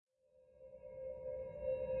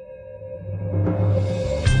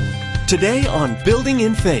Today on Building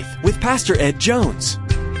in Faith with Pastor Ed Jones.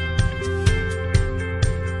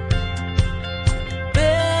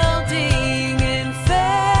 Building in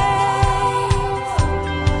faith.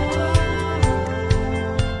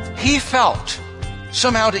 He felt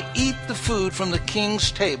somehow to eat the food from the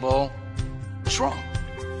king's table was wrong.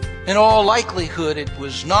 In all likelihood, it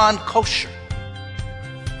was non-kosher.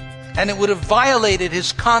 And it would have violated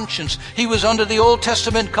his conscience. He was under the Old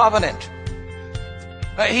Testament covenant.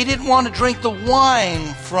 He didn't want to drink the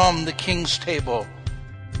wine from the king's table.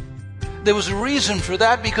 There was a reason for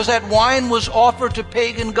that, because that wine was offered to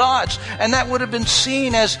pagan gods, and that would have been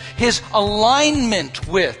seen as his alignment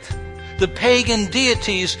with the pagan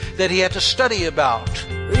deities that he had to study about.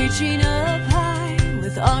 Reaching up high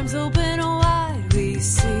with arms open wide, we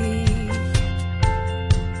see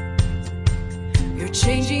you're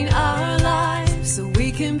changing our lives so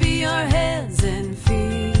we can be your hands and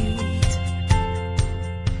feet.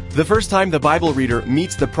 The first time the Bible reader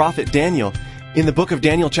meets the prophet Daniel, in the book of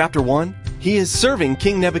Daniel chapter 1, he is serving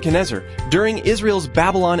King Nebuchadnezzar during Israel's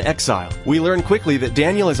Babylon exile. We learn quickly that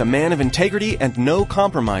Daniel is a man of integrity and no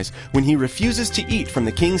compromise when he refuses to eat from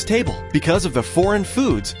the king's table because of the foreign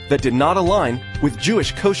foods that did not align with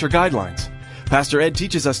Jewish kosher guidelines. Pastor Ed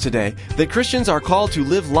teaches us today that Christians are called to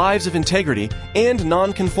live lives of integrity and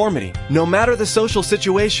nonconformity, no matter the social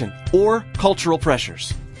situation or cultural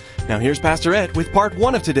pressures. Now here's Pastor Ed with part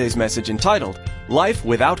 1 of today's message entitled, Life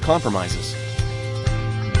Without Compromises.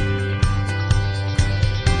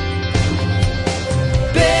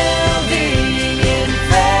 Building in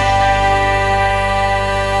faith.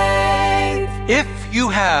 If you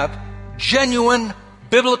have genuine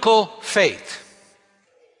biblical faith,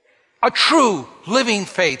 a true living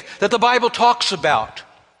faith that the Bible talks about,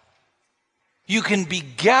 you can be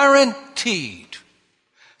guaranteed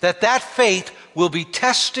that that faith will be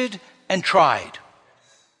tested and tried.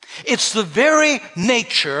 It's the very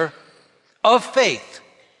nature of faith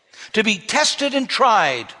to be tested and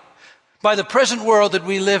tried by the present world that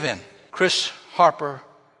we live in. Chris Harper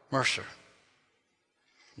Mercer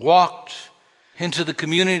walked into the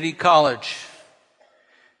community college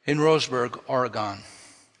in Roseburg, Oregon.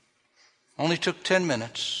 Only took 10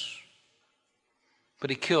 minutes, but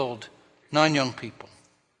he killed 9 young people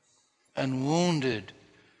and wounded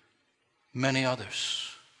many others.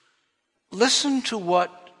 Listen to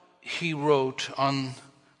what he wrote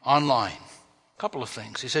online. A couple of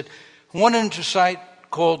things. He said, one insight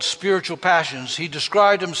called Spiritual Passions, he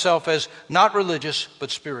described himself as not religious, but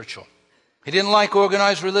spiritual. He didn't like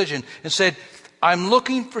organized religion and said, I'm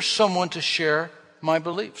looking for someone to share my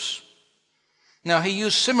beliefs. Now, he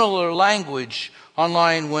used similar language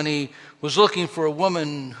online when he was looking for a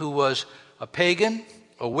woman who was a pagan,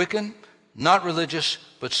 a Wiccan, not religious,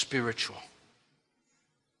 but spiritual.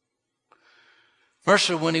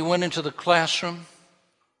 Mercer, when he went into the classroom,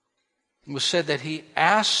 it was said that he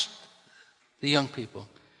asked the young people,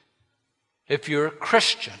 if you're a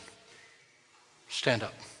Christian, stand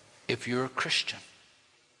up. If you're a Christian.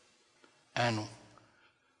 And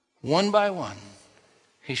one by one,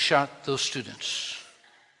 he shot those students.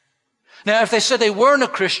 Now, if they said they weren't a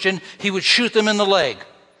Christian, he would shoot them in the leg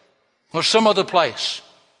or some other place.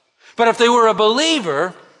 But if they were a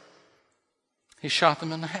believer, he shot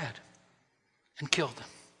them in the head and killed them.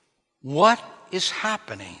 What is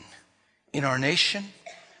happening in our nation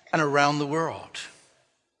and around the world?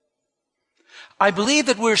 I believe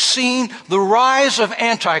that we're seeing the rise of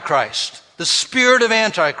Antichrist, the spirit of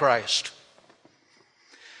Antichrist.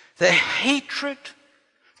 The hatred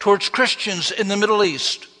towards Christians in the Middle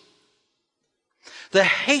East. The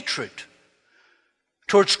hatred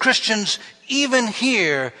towards Christians even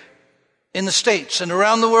here in the States and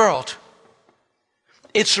around the world.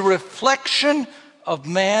 It's a reflection of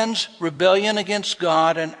man's rebellion against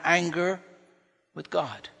God and anger with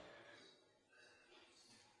God.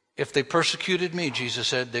 If they persecuted me, Jesus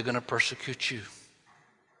said, they're going to persecute you.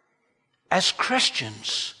 As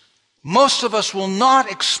Christians, most of us will not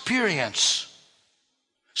experience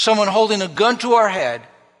someone holding a gun to our head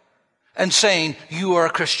and saying, you are a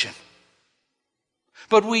Christian.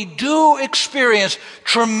 But we do experience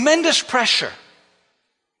tremendous pressure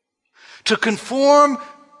to conform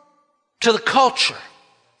to the culture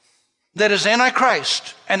that is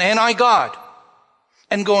anti-Christ and anti-God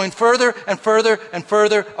and going further and further and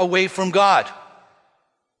further away from God.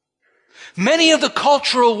 Many of the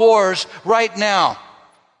cultural wars right now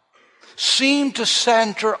seem to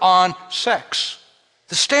center on sex.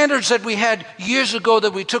 The standards that we had years ago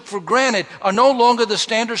that we took for granted are no longer the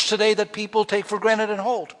standards today that people take for granted and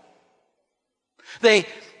hold. They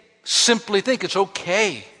simply think it's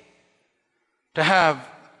okay to have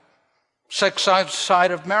sex outside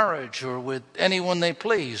of marriage or with anyone they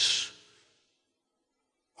please,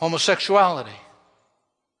 homosexuality,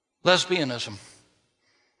 lesbianism.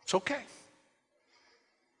 It's okay.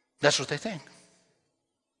 That's what they think.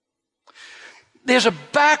 There's a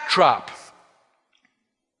backdrop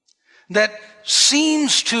that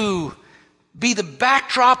seems to be the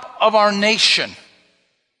backdrop of our nation.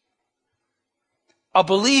 A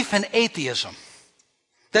belief in atheism,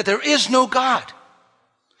 that there is no God.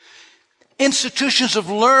 Institutions of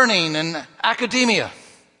learning and academia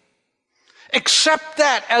accept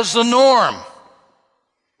that as the norm.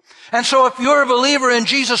 And so if you're a believer in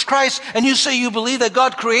Jesus Christ and you say you believe that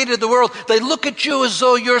God created the world, they look at you as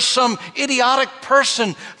though you're some idiotic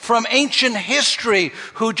person from ancient history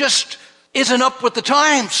who just isn't up with the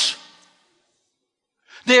times.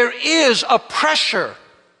 There is a pressure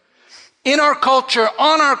in our culture,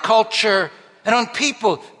 on our culture, and on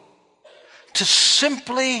people to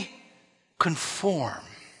simply conform.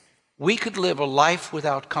 We could live a life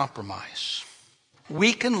without compromise.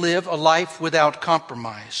 We can live a life without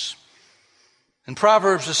compromise. In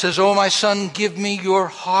Proverbs it says, "Oh, my son, give me your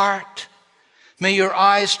heart. May your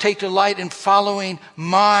eyes take delight in following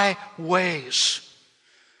my ways."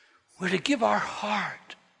 We're to give our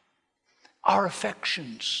heart, our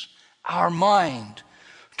affections, our mind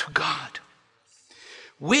to God.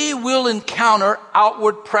 We will encounter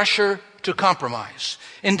outward pressure to compromise.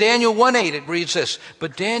 In Daniel 1:8 it reads this,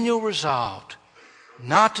 "But Daniel resolved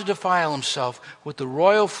not to defile himself with the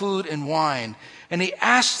royal food and wine, and he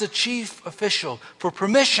asked the chief official for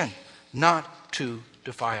permission not to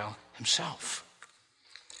defile himself."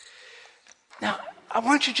 Now, I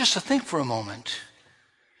want you just to think for a moment.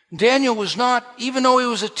 Daniel was not, even though he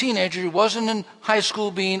was a teenager, he wasn't in high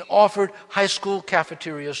school being offered high school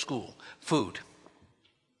cafeteria school food.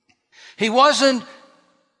 He wasn't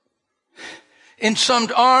in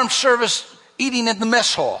some armed service eating in the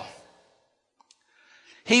mess hall.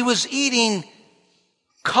 He was eating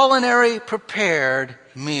culinary prepared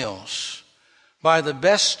meals by the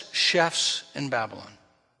best chefs in Babylon.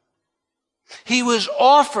 He was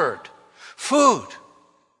offered food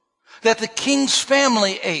that the king's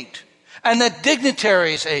family ate and that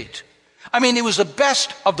dignitaries ate. I mean, it was the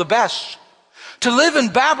best of the best. To live in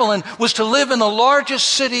Babylon was to live in the largest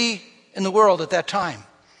city in the world at that time.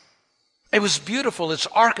 It was beautiful. Its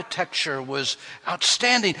architecture was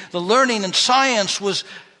outstanding. The learning and science was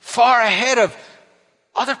far ahead of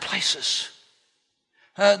other places.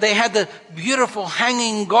 They had the beautiful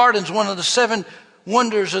hanging gardens, one of the 7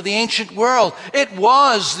 wonders of the ancient world. It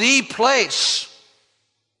was the place.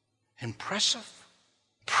 Impressive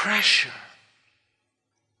pressure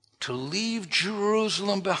to leave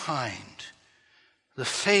Jerusalem behind. The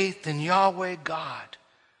faith in Yahweh God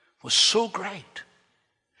was so great.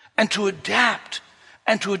 And to adapt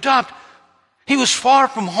and to adopt. He was far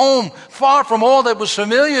from home, far from all that was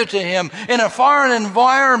familiar to him, in a foreign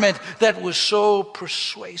environment that was so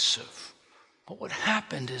persuasive. But what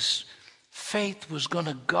happened is faith was going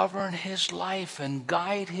to govern his life and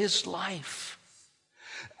guide his life.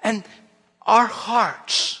 And our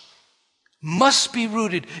hearts must be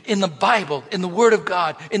rooted in the Bible, in the Word of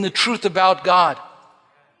God, in the truth about God.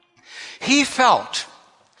 He felt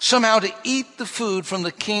somehow to eat the food from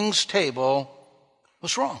the king's table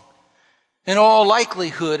was wrong. In all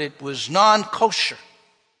likelihood, it was non-kosher.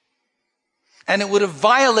 And it would have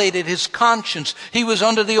violated his conscience. He was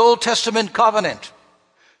under the Old Testament covenant.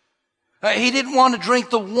 He didn't want to drink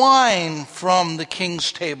the wine from the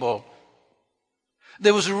king's table.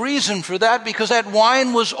 There was a reason for that, because that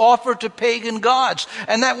wine was offered to pagan gods.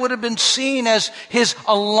 And that would have been seen as his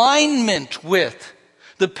alignment with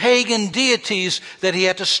the pagan deities that he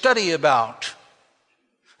had to study about,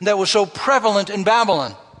 that was so prevalent in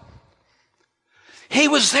Babylon. He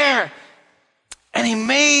was there, and he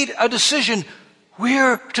made a decision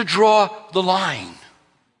where to draw the line.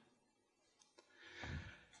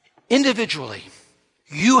 Individually,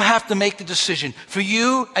 you have to make the decision for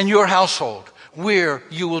you and your household where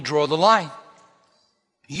you will draw the line.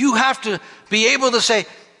 You have to be able to say,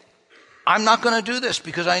 I'm not going to do this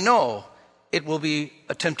because I know it will be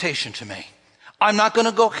a temptation to me. I'm not going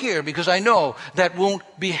to go here because I know that won't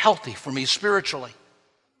be healthy for me spiritually.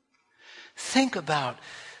 Think about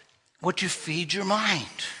what you feed your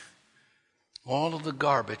mind. All of the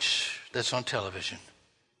garbage that's on television.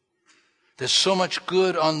 There's so much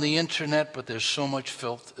good on the internet, but there's so much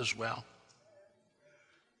filth as well.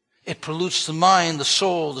 It pollutes the mind, the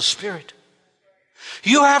soul, the spirit.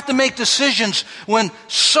 You have to make decisions when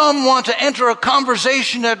some want to enter a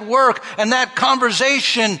conversation at work, and that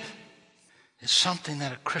conversation is something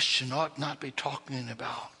that a Christian ought not be talking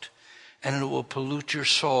about. and it will pollute your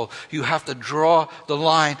soul. You have to draw the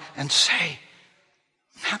line and say,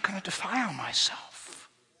 I'm not going to defile myself.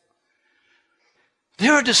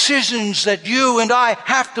 There are decisions that you and I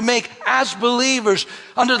have to make as believers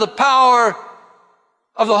under the power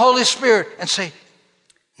of the Holy Spirit and say,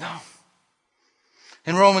 no.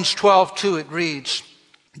 In Romans 12:2 it reads,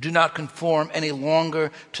 do not conform any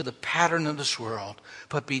longer to the pattern of this world,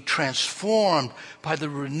 but be transformed by the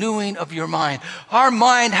renewing of your mind. Our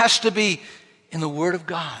mind has to be in the Word of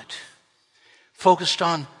God, focused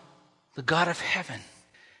on the God of heaven,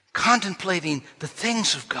 contemplating the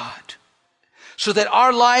things of God, so that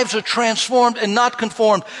our lives are transformed and not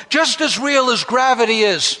conformed, just as real as gravity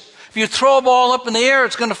is. If you throw a ball up in the air,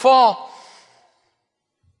 it's going to fall.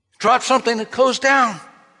 Drop something, it goes down.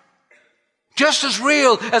 Just as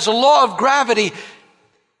real as the law of gravity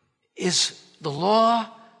is the law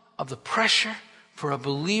of the pressure for a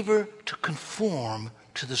believer to conform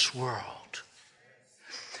to this world.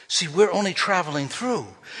 See, we're only traveling through.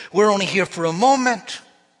 We're only here for a moment.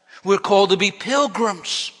 We're called to be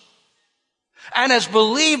pilgrims. And as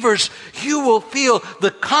believers, you will feel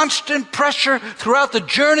the constant pressure throughout the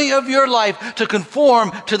journey of your life to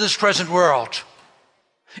conform to this present world.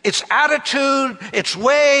 Its attitude, its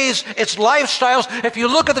ways, its lifestyles. If you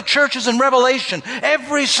look at the churches in Revelation,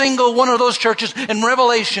 every single one of those churches in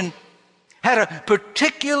Revelation had a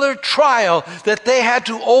particular trial that they had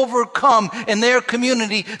to overcome in their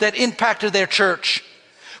community that impacted their church.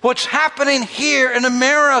 What's happening here in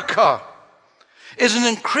America is an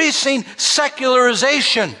increasing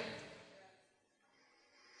secularization.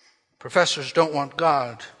 Professors don't want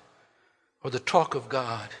God or the talk of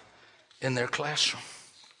God in their classroom.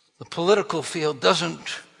 The political field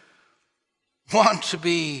doesn't want to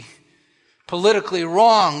be politically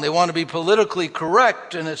wrong. They want to be politically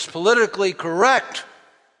correct, and it's politically correct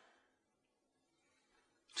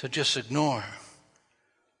to just ignore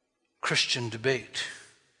Christian debate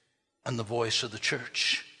and the voice of the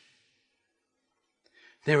church.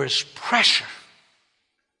 There is pressure.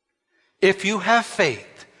 If you have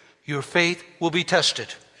faith, your faith will be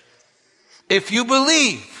tested. If you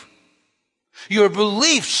believe, your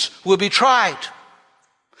beliefs will be tried.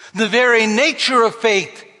 The very nature of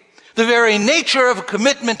faith, the very nature of a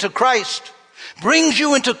commitment to Christ brings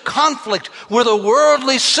you into conflict with a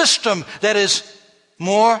worldly system that is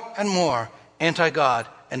more and more anti-God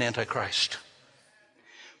and anti-Christ.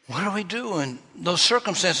 What do we do in those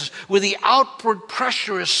circumstances where the outward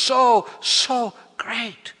pressure is so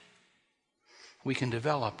great? We can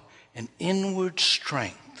develop an inward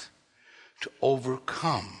strength to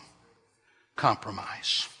overcome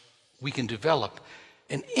compromise. We can develop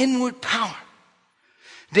an inward power.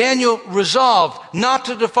 Daniel resolved not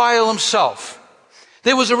to defile himself.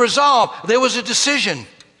 There was a resolve. There was a decision.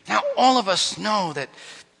 Now, all of us know that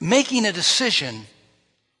making a decision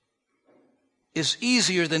is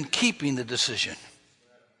easier than keeping the decision.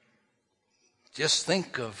 Just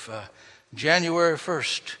think of January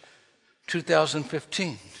 1st,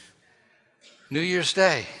 2015, New Year's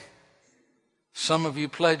Day. Some of you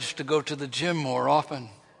pledged to go to the gym more often.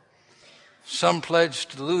 Some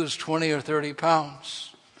pledged to lose 20 or 30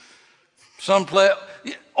 pounds. Some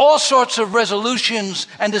all sorts of resolutions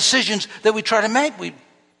and decisions that we try to make.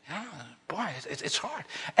 It's hard.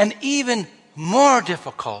 And even more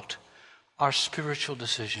difficult are spiritual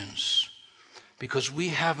decisions, because we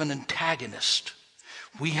have an antagonist.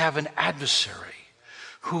 We have an adversary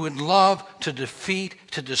who would love to defeat,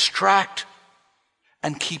 to distract,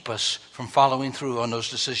 and keep us from following through on those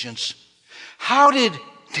decisions. How did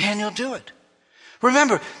Daniel do it?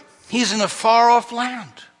 Remember, he's in a far-off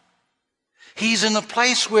land. He's in a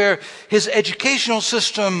place where his educational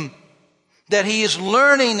system that he is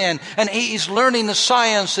learning in, and he's learning the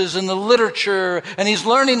sciences and the literature, and he's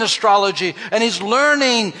learning astrology, and he's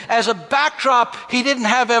learning as a backdrop. He didn't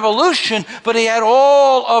have evolution, but he had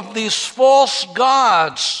all of these false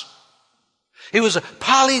gods. It was a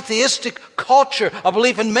polytheistic culture, a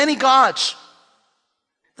belief in many gods.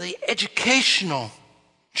 The educational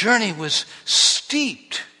journey was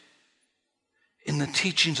steeped in the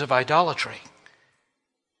teachings of idolatry.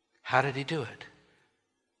 How did he do it?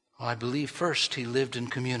 Well, I believe first he lived in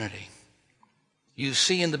community. You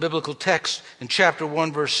see in the biblical text in chapter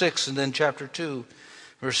 1, verse 6, and then chapter 2,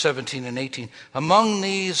 verse 17 and 18. Among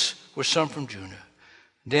these were some from Judah: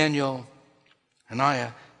 Daniel,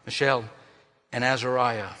 Hananiah, Mishael, and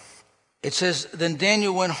Azariah. It says, then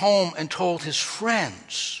Daniel went home and told his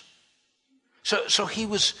friends. So he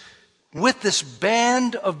was with this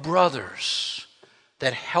band of brothers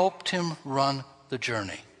that helped him run the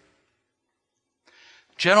journey.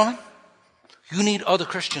 Gentlemen, you need other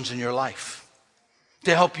Christians in your life.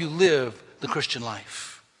 to help you live the Christian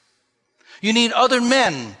life. You need other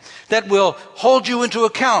men that will hold you into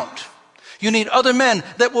account. You need other men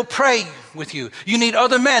that will pray with you. You need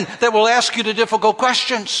other men that will ask you the difficult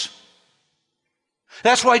questions.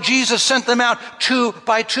 That's why Jesus sent them out 2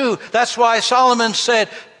 by 2. That's why Solomon said,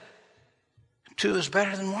 2 is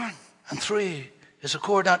better than 1, and 3 is a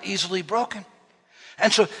cord not easily broken.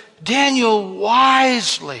 And so Daniel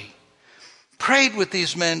wisely prayed with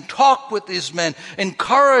these men, talked with these men,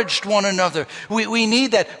 encouraged one another. We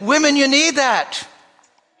need that. Women, you need that.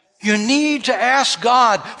 You need to ask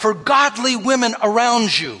God for godly women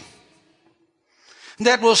around you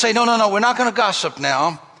that will say, no, we're not going to gossip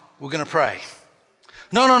now. We're going to pray.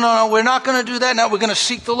 No, we're not going to do that now. We're going to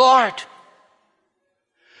seek the Lord.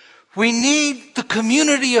 We need the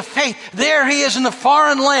community of faith. There he is in the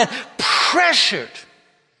foreign land, pressured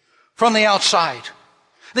from the outside.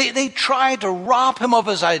 They tried to rob him of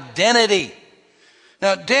his identity.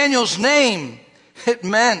 Now, Daniel's name, it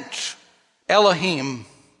meant Elohim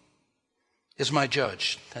is my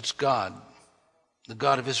judge. That's God. The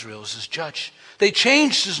God of Israel is his judge. They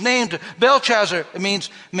changed his name to Belshazzar. It means,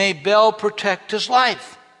 may Bel protect his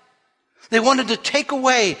life. They wanted to take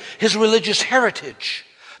away his religious heritage.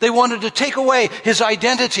 They wanted to take away his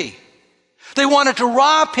identity. They wanted to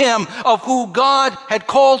rob him of who God had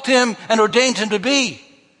called him and ordained him to be.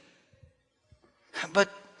 But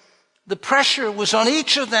the pressure was on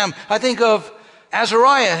each of them. I think of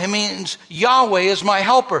Azariah. It means Yahweh is my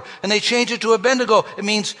helper. And they changed it to Abednego. It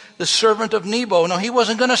means the servant of Nebo. No, he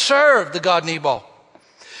wasn't going to serve the god Nebo.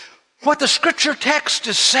 What the scripture text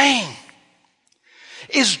is saying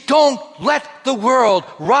is don't let the world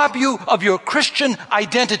rob you of your Christian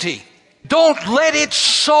identity. Don't let it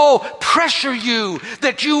so pressure you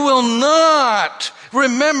that you will not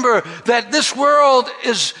remember that this world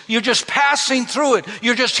you're just passing through it.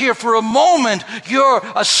 You're just here for a moment. You're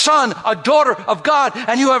a son, a daughter of God,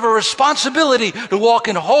 and you have a responsibility to walk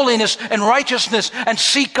in holiness and righteousness and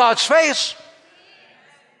seek God's face.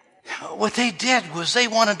 What they did was they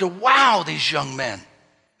wanted to wow these young men.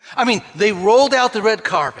 I mean, they rolled out the red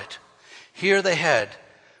carpet. Here they had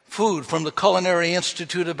food from the Culinary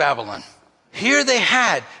Institute of Babylon. Here they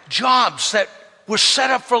had jobs that were set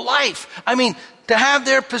up for life. I mean, to have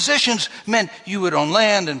their positions meant you would own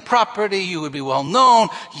land and property, you would be well known,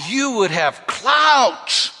 you would have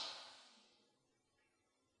clout.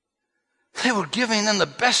 They were giving them the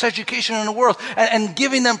best education in the world and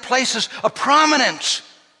giving them places of prominence.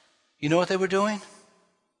 You know what they were doing?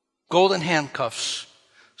 Golden handcuffs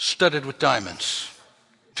studded with diamonds.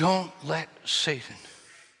 Don't let Satan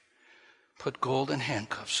put golden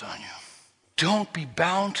handcuffs on you. Don't be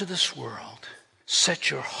bound to this world. Set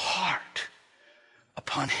your heart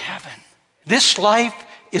upon heaven. This life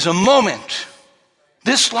is a moment.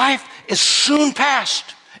 This life is soon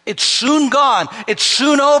past. It's soon gone. It's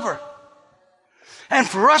soon over. And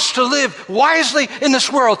for us to live wisely in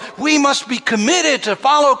this world, we must be committed to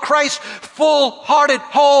follow Christ, full-hearted,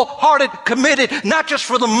 wholehearted, committed, not just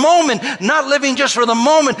for the moment, not living just for the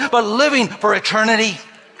moment, but living for eternity.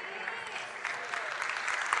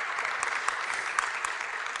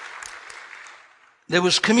 There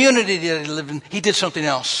was community that he lived in. He did something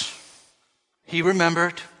else. He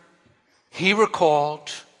remembered. He recalled.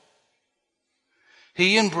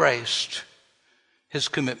 He embraced his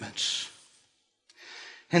commitments.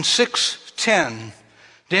 In 6:10,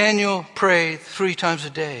 Daniel prayed 3 times a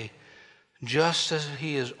day, just as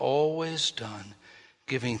he has always done,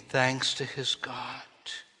 giving thanks to his God.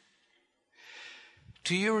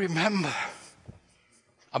 Do you remember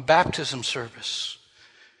a baptism service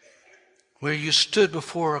where you stood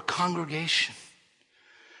before a congregation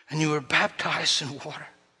and you were baptized in water?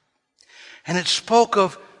 And it spoke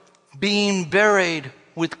of being buried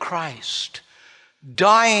with Christ,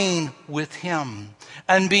 dying with him,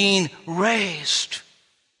 and being raised.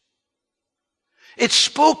 It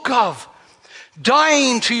spoke of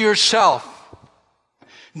dying to yourself,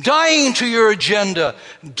 dying to your agenda,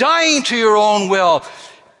 dying to your own will.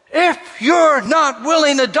 If you're not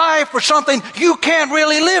willing to die for something, you can't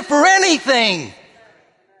really live for anything.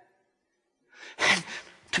 And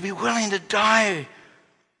to be willing to die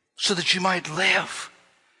so that you might live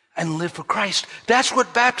and live for Christ. That's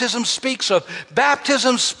what baptism speaks of.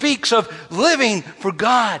 Baptism speaks of living for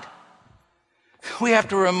God. We have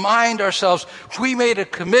to remind ourselves we made a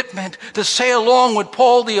commitment to say along with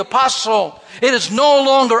Paul the Apostle, it is no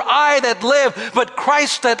longer I that live, but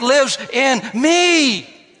Christ that lives in me.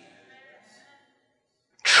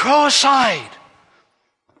 Throw aside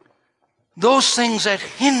those things that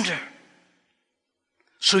hinder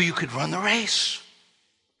so you could run the race.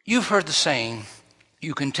 You've heard the saying,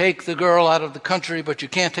 You can take the girl out of the country, but you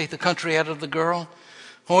can't take the country out of the girl.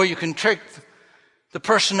 Or you can take the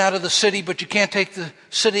person out of the city, but you can't take the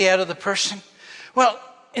city out of the person. Well,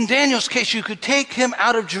 in Daniel's case, you could take him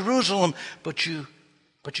out of Jerusalem, but you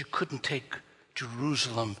couldn't take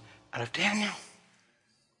Jerusalem out of Daniel.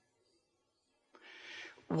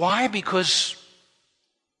 Why? Because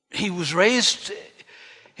he was raised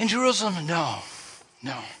in Jerusalem? No.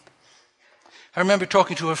 I remember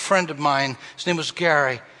talking to a friend of mine. His name was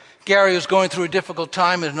Gary. Gary was going through a difficult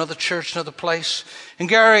time at another church, another place. And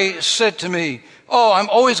Gary said to me, "Oh, I'm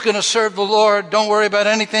always going to serve the Lord. Don't worry about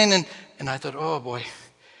anything." And I thought, oh boy,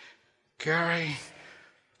 Gary,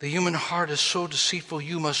 the human heart is so deceitful.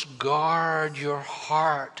 You must guard your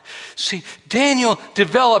heart. See, Daniel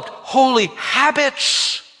developed holy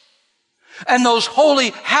habits. And those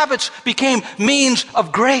holy habits became means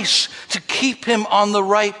of grace to keep him on the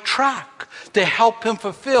right track, to help him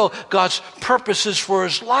fulfill God's purposes for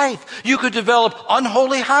his life. You could develop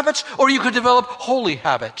unholy habits, or you could develop holy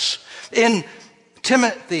habits. In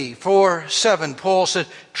Timothy 4:7, Paul said,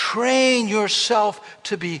 train yourself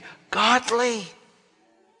to be godly.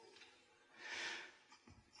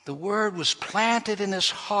 The word was planted in his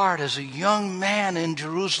heart as a young man in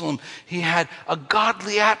Jerusalem. He had a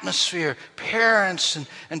godly atmosphere, parents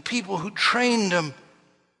and people who trained him.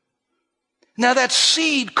 Now that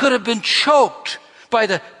seed could have been choked by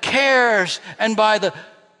the cares and by the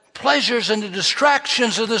pleasures and the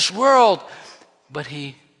distractions of this world, but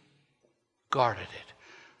he guarded it.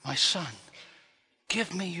 My son,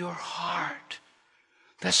 give me your heart.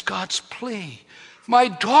 That's God's plea. My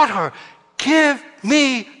daughter, give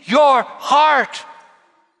me your heart.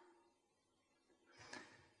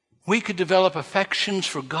 We could develop affections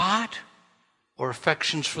for God or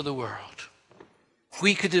affections for the world.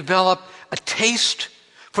 We could develop a taste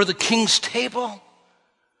for the king's table,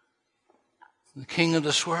 the king of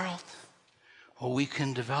this world, or we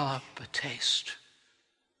can develop a taste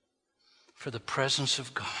for the presence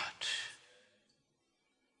of God.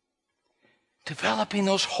 Developing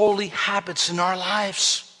those holy habits in our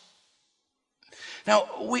lives. Now,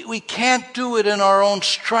 we can't do it in our own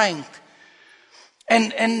strength.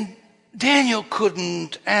 And Daniel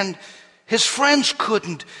couldn't, and his friends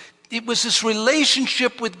couldn't. It was this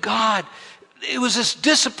relationship with God. It was this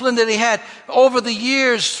discipline that he had over the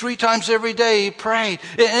years. 3 times every day he prayed.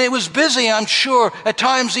 And it was busy, I'm sure. At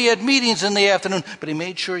times he had meetings in the afternoon, but he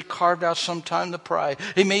made sure he carved out some time to pray.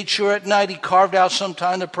 He made sure at night he carved out some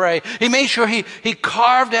time to pray. He made sure he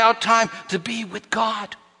carved out time to be with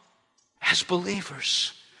God. As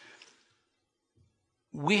believers,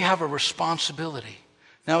 we have a responsibility.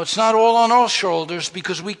 Now, it's not all on our shoulders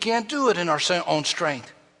because we can't do it in our own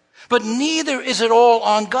strength. But neither is it all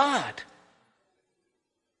on God.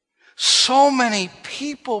 So many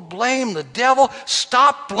people blame the devil.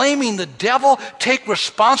 Stop blaming the devil. Take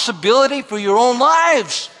responsibility for your own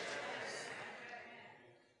lives.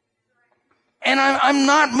 And I'm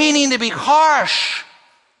not meaning to be harsh,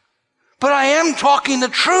 but I am talking the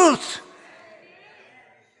truth.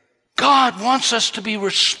 God wants us to be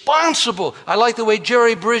responsible. I like the way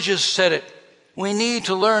Jerry Bridges said it. We need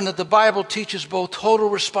to learn that the Bible teaches both total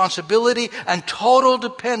responsibility and total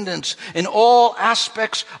dependence in all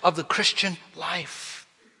aspects of the Christian life.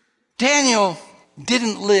 Daniel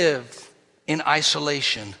didn't live in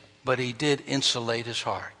isolation, but he did insulate his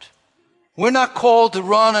heart. We're not called to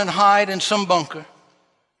run and hide in some bunker.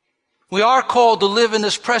 We are called to live in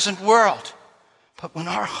this present world. But when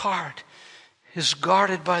our heart is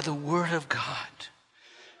guarded by the Word of God,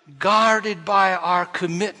 guarded by our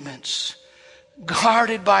commitments,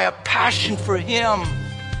 guarded by a passion for Him,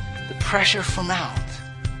 the pressure from out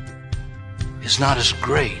is not as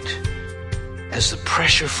great as the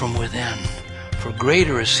pressure from within. For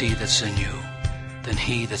greater is He that's in you than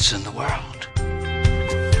he that's in the world.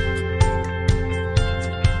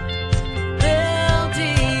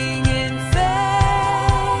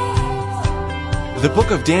 The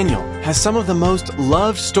book of Daniel has some of the most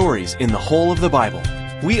loved stories in the whole of the Bible.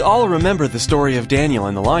 We all remember the story of Daniel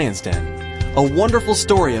in the lion's den, a wonderful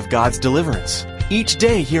story of God's deliverance. Each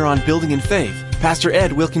day here on Building in Faith, Pastor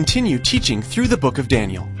Ed will continue teaching through the book of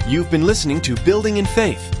Daniel. You've been listening to Building in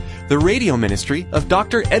Faith, the radio ministry of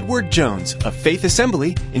Dr. Edward Jones of Faith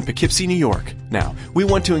Assembly in Poughkeepsie, New York. Now, we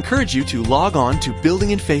want to encourage you to log on to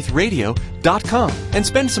buildinginfaithradio.com and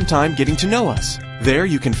spend some time getting to know us. There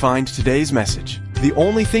you can find today's message. The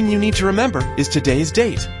only thing you need to remember is today's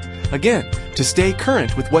date. Again, to stay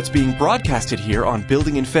current with what's being broadcasted here on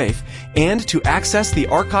Building in Faith and to access the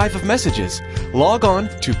archive of messages, log on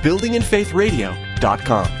to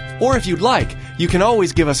buildinginfaithradio.com. Or if you'd like, you can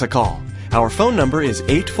always give us a call. Our phone number is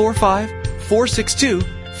 845-4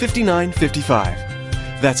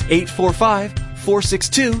 845-462-5955. That's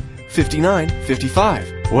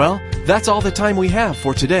 845-462-5955. Well, that's all the time we have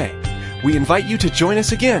for today. We invite you to join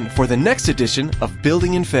us again for the next edition of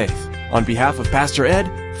Building in Faith. On behalf of Pastor Ed,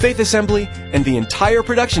 Faith Assembly, and the entire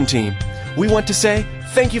production team, we want to say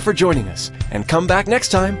thank you for joining us, and come back next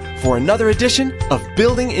time for another edition of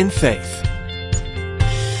Building in Faith.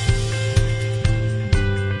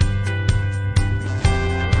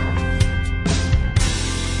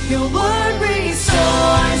 Your word restores.